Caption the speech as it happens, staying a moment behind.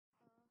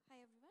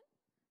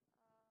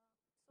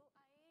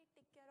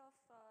take care of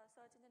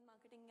search engine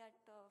marketing at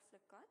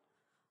Flipkart.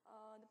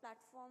 The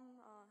platform,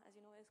 as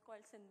you know, is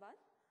called Sinbad.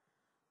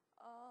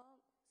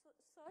 So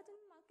search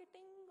engine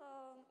marketing,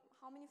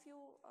 how many of you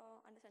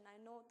understand? I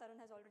know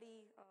Tarun has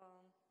already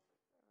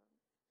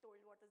told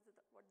what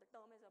the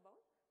term is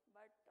about,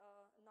 but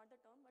not the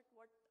term, but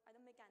what are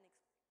the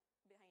mechanics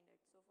behind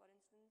it. So for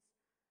instance,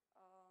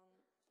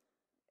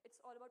 it's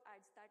all about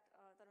ads that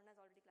Tarun has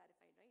already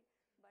clarified, right?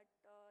 But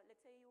let's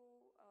say you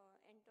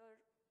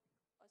enter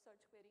a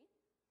search query.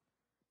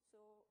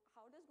 So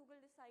how does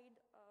Google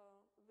decide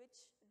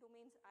which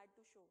domains ad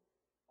to show?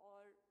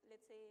 Or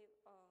let's say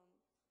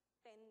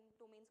 10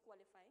 domains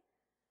qualify.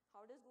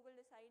 How does Google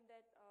decide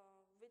that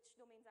which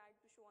domains ad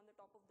to show on the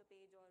top of the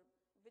page, or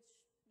which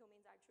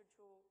domains ad should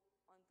show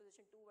on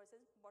position 2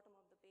 versus bottom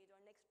of the page or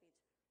next page?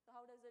 So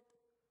how does it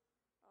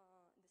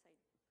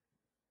decide?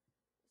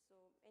 So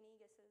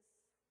any guesses?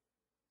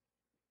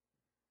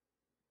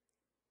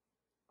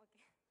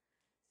 Okay.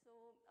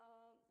 So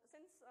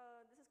since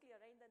this is clear,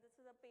 right, that this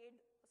is a paid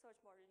search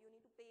model, you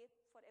need to pay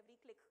for every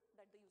click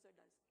that the user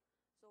does.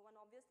 So one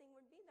obvious thing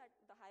would be that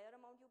the higher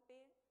amount you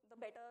pay, the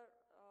better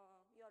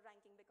your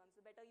ranking becomes,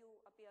 the better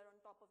you appear on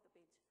top of the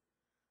page.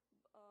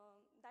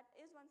 That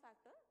is one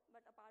factor,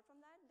 but apart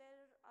from that,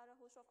 there are a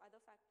host of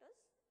other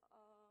factors.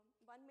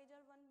 One major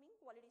one being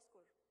quality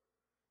score.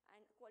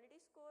 And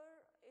quality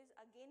score is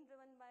again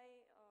driven by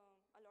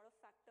a lot of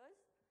factors.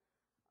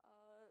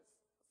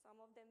 Some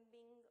of them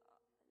being,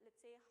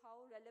 let's say,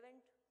 how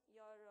relevant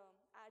your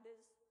ad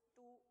is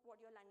to what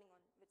you're landing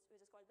on, which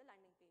is called the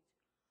landing page.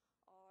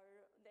 Or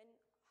then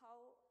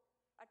how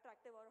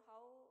attractive or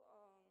how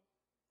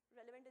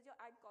relevant is your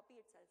ad copy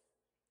itself.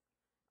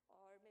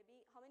 Or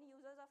maybe how many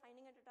users are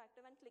finding it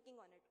attractive and clicking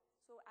on it.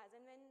 So as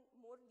and when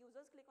more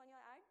users click on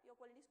your ad, your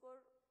quality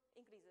score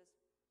increases.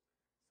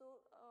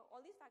 So all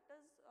these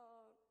factors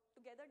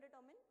together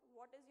determine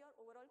what is your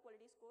overall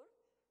quality score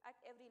at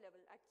every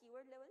level, at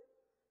keyword level,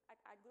 at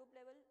ad group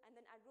level, and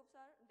then ad groups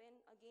are then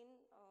again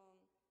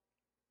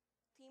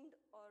themed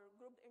or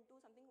grouped into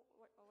something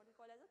what we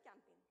call as a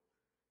campaign,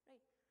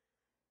 right?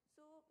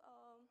 So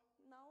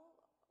now,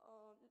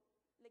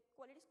 like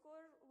quality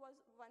score was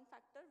one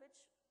factor which,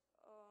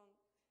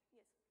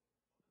 yes.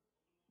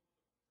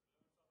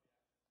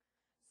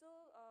 So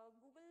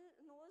Google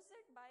knows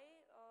it by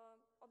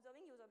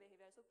observing user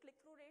behavior. So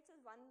click-through rates is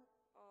one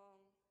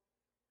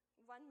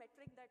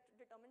metric that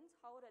determines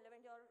how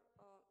relevant your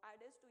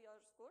ad is to your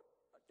score,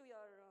 to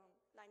your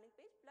landing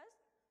page. Plus,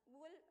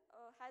 Google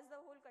has the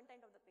whole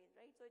content of the page,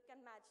 right? So it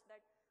can match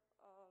that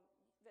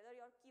whether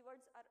your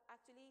keywords are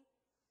actually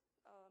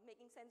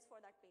making sense for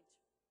that page.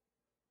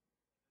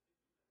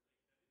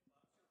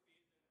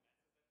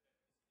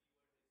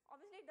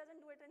 Obviously, it doesn't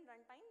do it in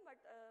runtime,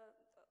 but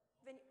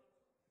when,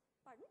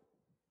 pardon?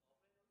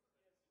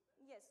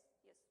 Yes,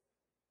 yes.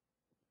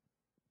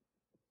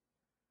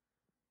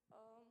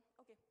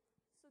 Okay.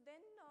 So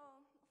then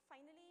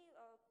finally,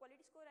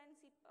 quality score and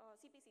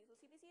CPC. So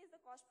CPC is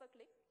the cost per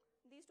click.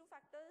 These two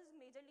factors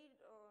majorly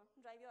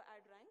drive your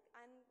ad rank,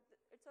 and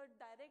it's a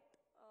direct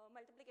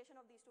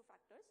multiplication of these two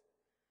factors.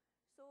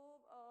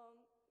 So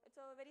it's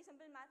a very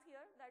simple math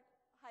here that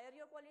higher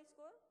your quality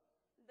score,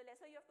 the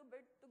lesser you have to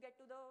bid to get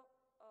to the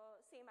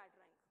same ad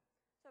rank.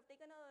 So I've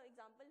taken an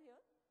example here.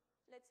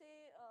 Let's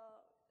say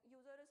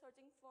user is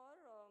searching for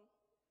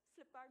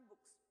Flipkart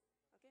books.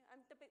 Okay,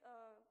 I'm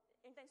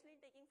intentionally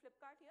taking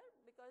Flipkart here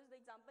because the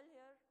example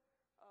here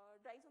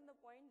drives on the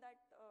point that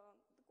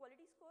the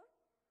quality score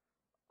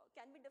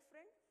can be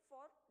different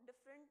for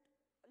different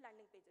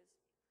landing pages.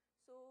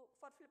 So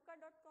for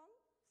Flipkart.com,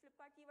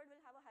 Flipkart keyword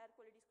will have a higher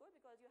quality score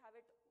because you have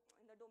it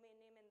in the domain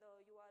name, in the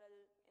URL,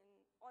 in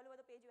all over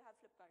the page you have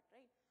Flipkart,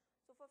 right?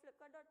 So for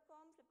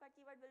Flipkart.com, Flipkart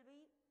keyword will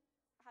be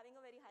having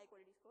a very high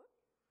quality score,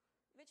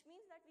 which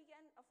means that we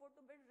can afford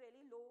to bid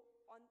really low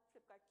on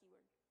Flipkart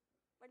keyword.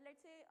 But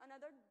let's say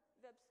another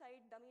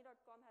website,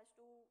 dummy.com, has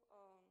to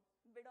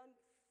bid on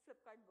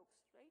Flipkart books,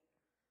 right?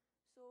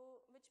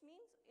 So, which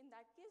means in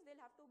that case,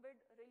 they'll have to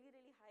bid really,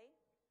 really high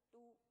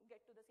to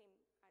get to the same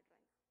ad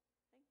rank,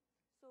 right?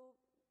 So,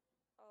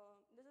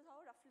 this is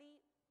how roughly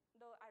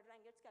the ad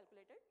rank gets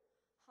calculated.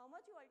 How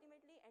much you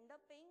ultimately end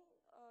up paying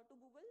to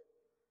Google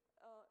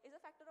is a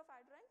factor of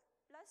ad rank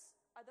plus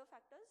other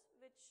factors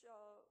which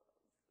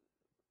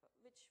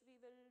we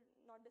will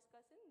not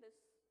discuss in this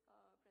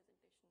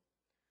presentation.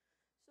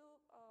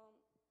 So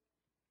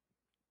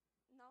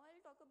now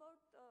I'll talk about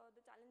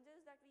the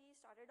challenges that we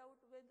started out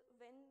with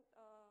when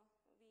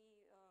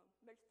we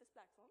built this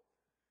platform.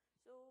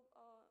 So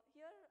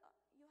here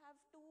you have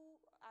two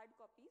ad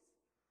copies.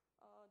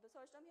 The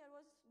search term here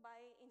was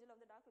by Angel of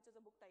the Dark, which is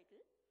a book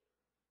title,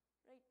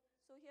 right?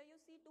 So here you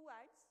see two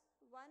ads.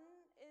 One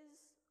is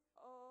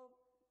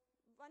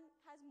one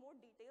has more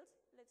details.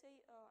 Let's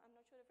say I'm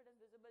not sure if it is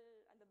visible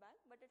at the back,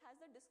 but it has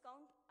the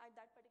discount at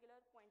that particular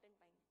point in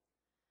time.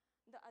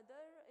 The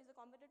other is a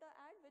competitor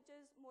ad, which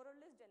is more or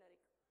less generic.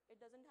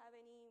 It doesn't have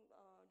any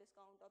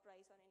discount or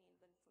price or any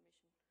other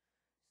information.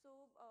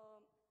 So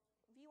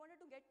we wanted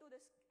to get to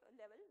this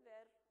level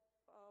where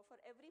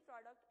for every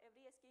product,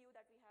 every SKU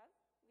that we have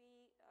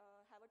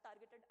a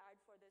targeted ad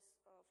for this,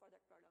 for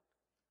that product.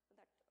 So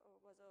that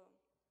was a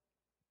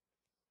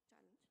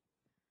challenge.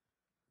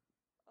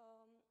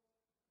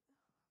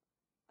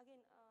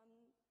 Again,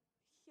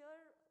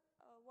 here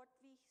what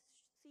we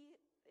see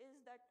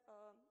is that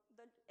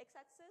the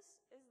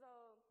x-axis is the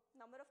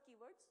number of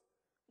keywords,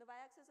 the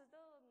y-axis is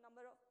the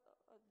number of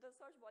the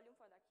search volume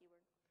for that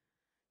keyword.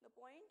 The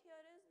point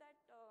here is that,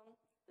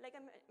 like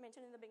I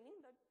mentioned in the beginning,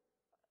 that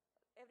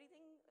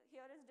everything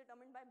here is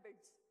determined by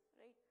bids,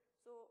 right?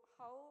 So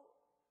how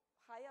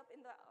high up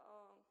in the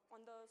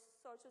on the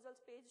search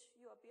results page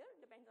you appear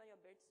depends on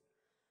your bids,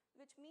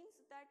 which means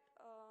that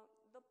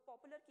the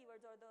popular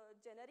keywords or the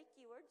generic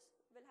keywords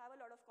will have a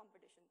lot of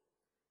competition,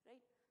 right?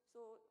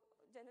 So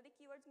generic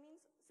keywords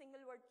means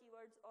single word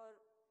keywords, or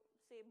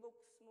say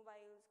books,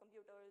 mobiles,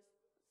 computers,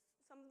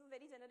 some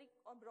very generic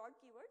or broad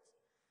keywords.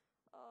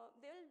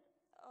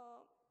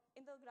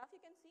 In the graph you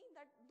can see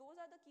that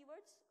those are the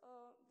keywords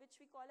which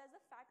we call as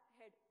the fat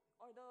head,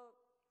 or the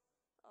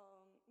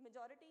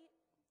majority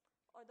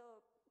or the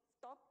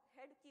top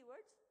head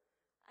keywords,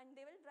 and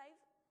they will drive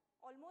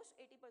almost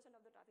 80%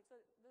 of the traffic. So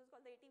this is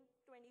called the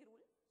 80-20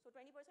 rule. So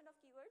 20% of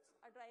keywords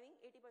are driving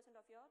 80%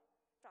 of your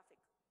traffic,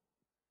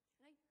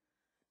 right?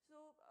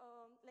 So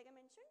like I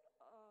mentioned,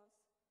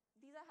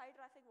 these are high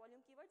traffic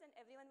volume keywords and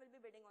everyone will be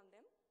bidding on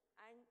them,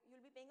 and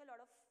you'll be paying a lot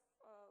of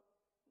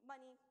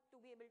money to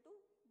be able to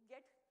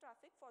get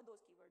traffic for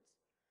those keywords.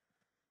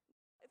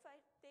 If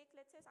I take,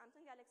 let's say,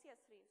 Samsung Galaxy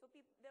S3, so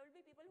there will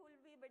be people who will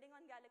be bidding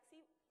on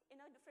Galaxy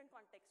in a different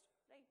context,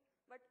 right?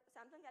 But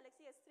Samsung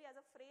Galaxy S3 as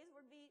a phrase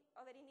would be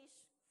a very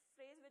niche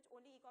phrase which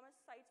only e-commerce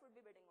sites would be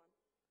bidding on.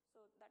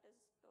 So that is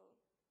the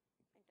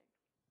intent.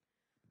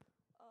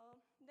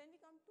 Then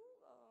we come to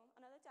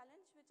another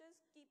challenge, which is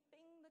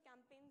keeping the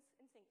campaigns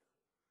in sync.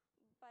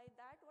 By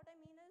that, what I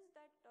mean is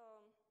that,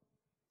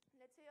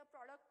 let's say a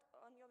product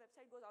on your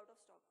website goes out of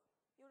stock.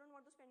 You don't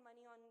want to spend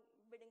money on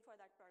bidding for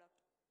that product,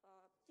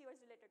 keywords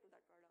related to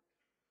that product.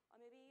 Or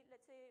maybe,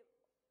 let's say,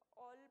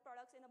 all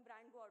products in a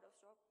brand go out of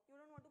stock. You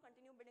don't want to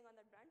continue bidding on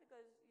that brand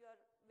because you are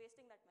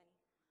wasting that money.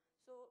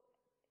 So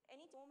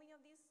many of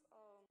these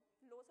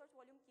low search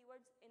volume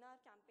keywords in our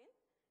campaign,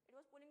 it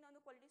was pulling down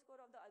the quality score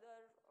of the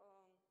other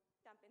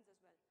campaigns as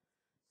well.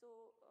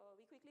 So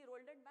we quickly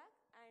rolled it back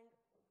and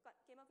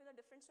came up with a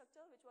different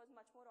structure which was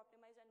much more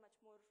optimized and much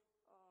more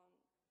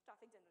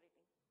traffic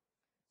generating.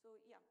 So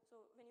yeah,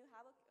 so when you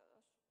have a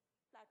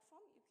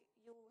platform,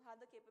 you have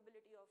the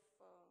capability of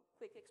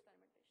quick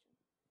experimentation.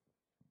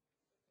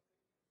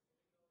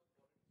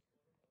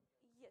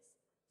 Yes.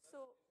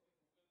 So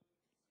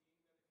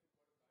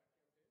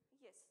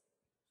yes.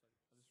 Sorry,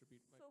 I'll just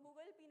repeat. So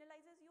Google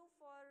penalizes you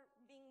for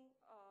being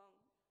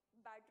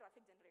bad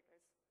traffic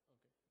generators.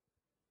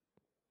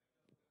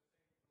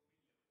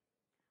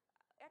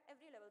 Okay. At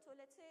every level. So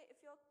let's say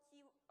if your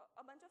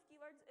a bunch of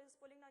keywords is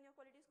pulling down your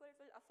quality score, it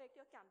will affect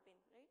your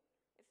campaign, right?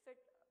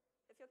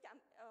 If your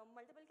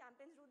multiple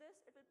campaigns do this,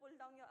 it will pull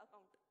down your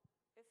account.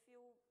 If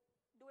you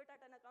do it at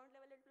an account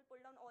level, it will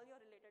pull down all your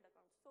related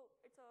accounts. So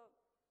it's a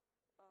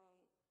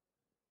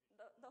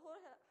the whole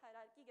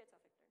hierarchy gets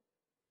affected.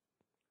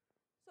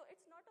 So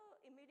it's not an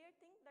immediate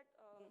thing that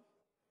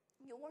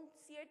you won't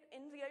see it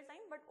in real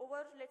time, but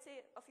over, let's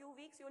say, a few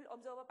weeks, you'll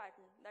observe a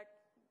pattern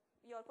that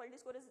your quality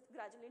score is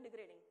gradually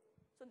degrading.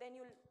 So then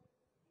you'll...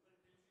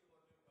 Google tells you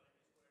what your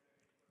quality score at a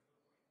particular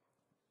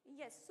point.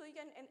 Yes, so you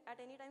can at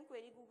any time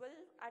query Google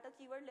at a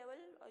keyword level,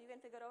 you can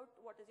figure out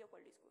what is your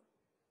quality score.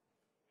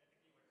 At the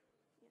keyword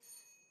level. Yes.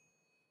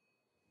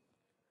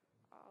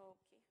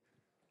 Okay.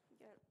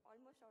 We are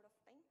almost out of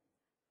time. Fine.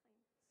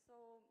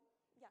 So,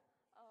 yeah.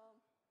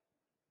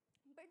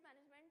 Bid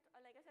management,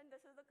 like I said,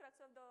 this is the crux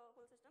of the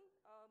whole system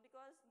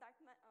because that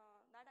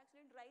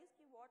actually drives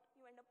what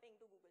you end up paying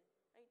to Google,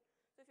 right?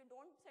 So if you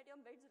don't set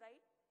your bids right,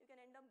 you can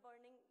end up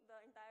burning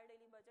the entire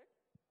daily budget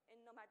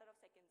in a matter of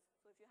seconds.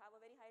 So if you have a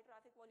very high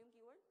traffic volume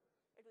keyword,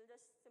 it will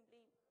just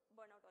simply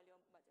burn out all your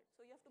budget.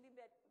 So you have to be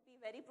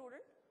very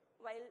prudent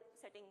while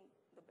setting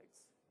the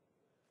bids.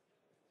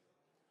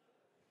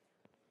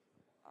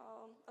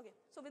 Okay,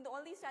 so with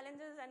all these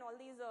challenges and all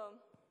these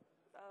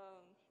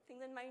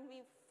things in mind,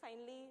 we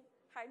finally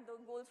had the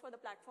goals for the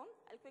platform.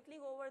 I'll quickly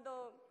go over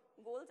the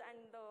goals and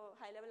the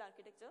high-level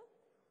architecture.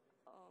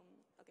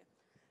 Okay,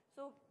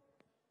 so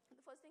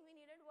the first thing we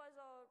needed was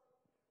a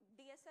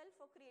DSL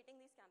for creating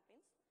these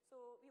campaigns.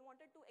 So we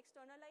wanted to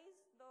externalize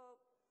the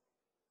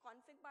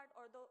config part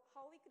or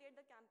how we create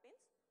the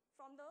campaigns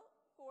from the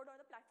code or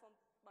the platform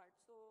part.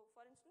 So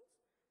for instance,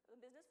 the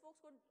business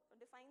folks could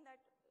define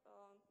that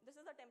this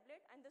is a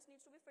template and this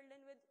needs to be filled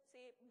in with,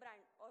 say,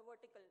 brand or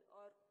vertical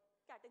or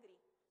category.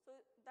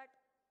 So that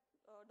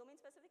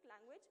domain-specific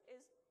language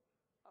is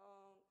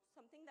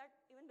something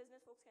that even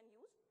business folks can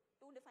use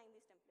to define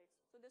these templates.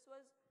 So this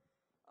was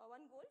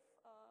one goal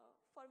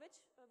for which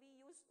we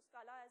use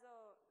Scala as a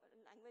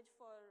language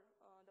for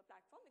the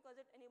platform because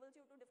it enables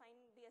you to define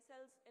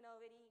DSLs in a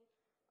very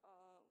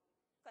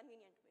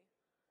convenient way.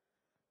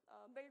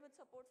 Build with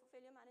support for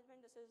failure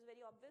management. This is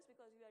very obvious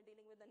because we are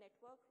dealing with the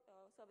network.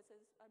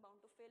 Services are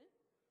bound to fail.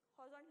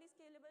 Horizontally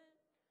scalable,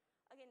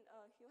 again,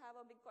 you have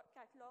a big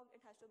catalog,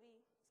 it has to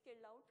be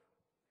scaled out.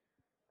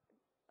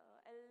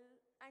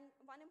 And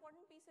one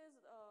important piece is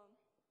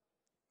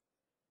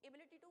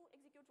ability to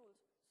execute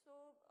rules.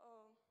 So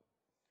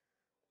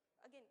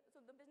again, so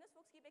the business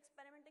folks keep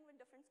experimenting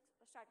with different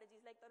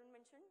strategies. Like Tarun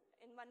mentioned,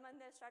 in 1 month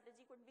their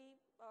strategy could be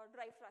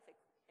drive traffic.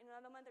 In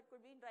another month it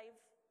could be drive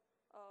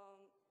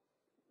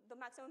the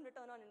maximum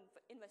return on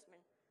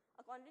investment.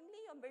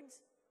 Accordingly, your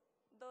bids,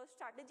 the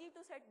strategy to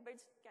set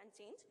bids can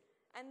change.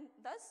 And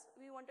thus,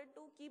 we wanted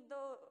to keep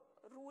the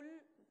rule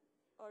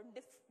or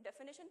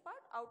definition part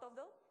out of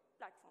the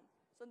platform.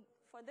 So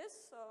for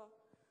this,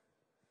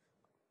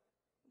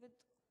 with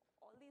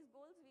all these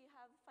goals, we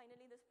have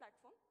finally this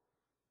platform.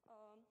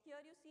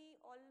 Here you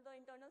see all the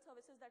internal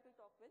services that we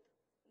talk with.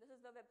 This is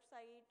the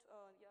website,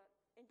 your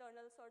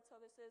internal search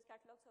services,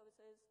 catalog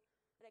services,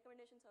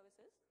 recommendation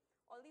services.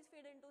 All these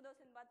feed into the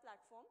Sinbad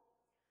platform.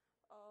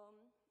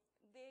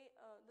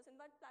 The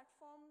Sinbad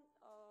platform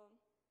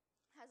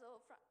has a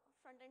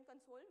front-end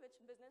console which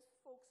business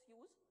folks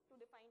use to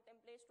define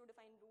templates, to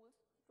define rules,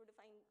 to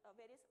define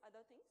various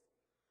other things.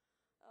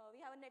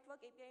 We have a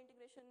network API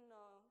integration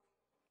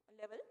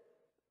level.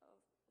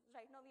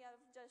 Right now we have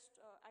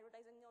just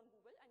advertising on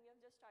Google, and we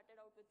have just started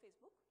out with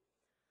Facebook.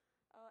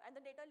 At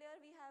the data layer,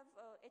 we have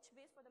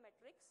HBase for the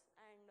metrics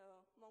and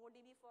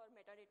MongoDB for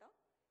metadata.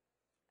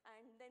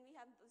 And then we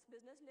have this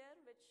business layer,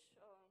 which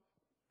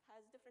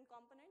has different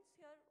components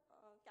here.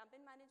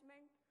 Campaign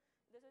management,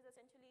 this is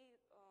essentially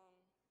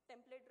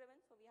template driven.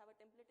 So we have a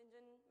template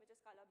engine, which is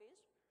Scala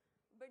based.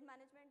 Bid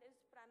management is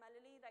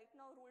primarily right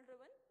now rule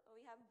driven.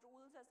 We have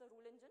rules as the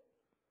rule engine.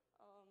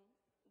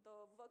 The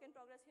work in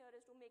progress here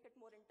is to make it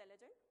more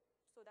intelligent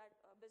so that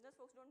business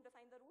folks don't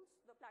define the rules.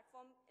 The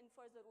platform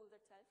infers the rules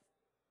itself.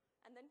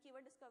 And then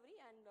keyword discovery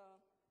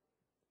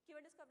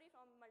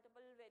from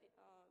multiple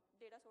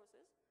data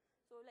sources.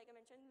 So like I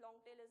mentioned, long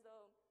tail is the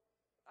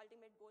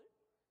ultimate goal.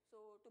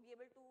 So to be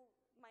able to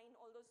mine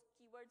all those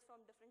keywords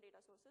from different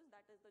data sources,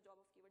 that is the job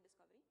of keyword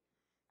discovery.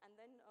 And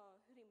then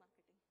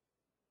remarketing.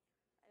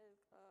 I'll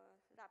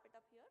wrap it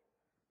up here.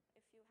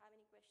 If you have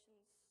any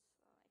questions,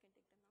 I can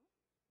take them now.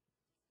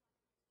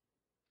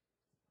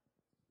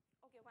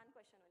 Okay, one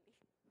question only.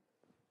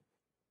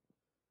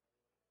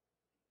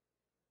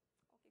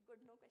 Okay,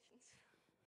 good, no questions.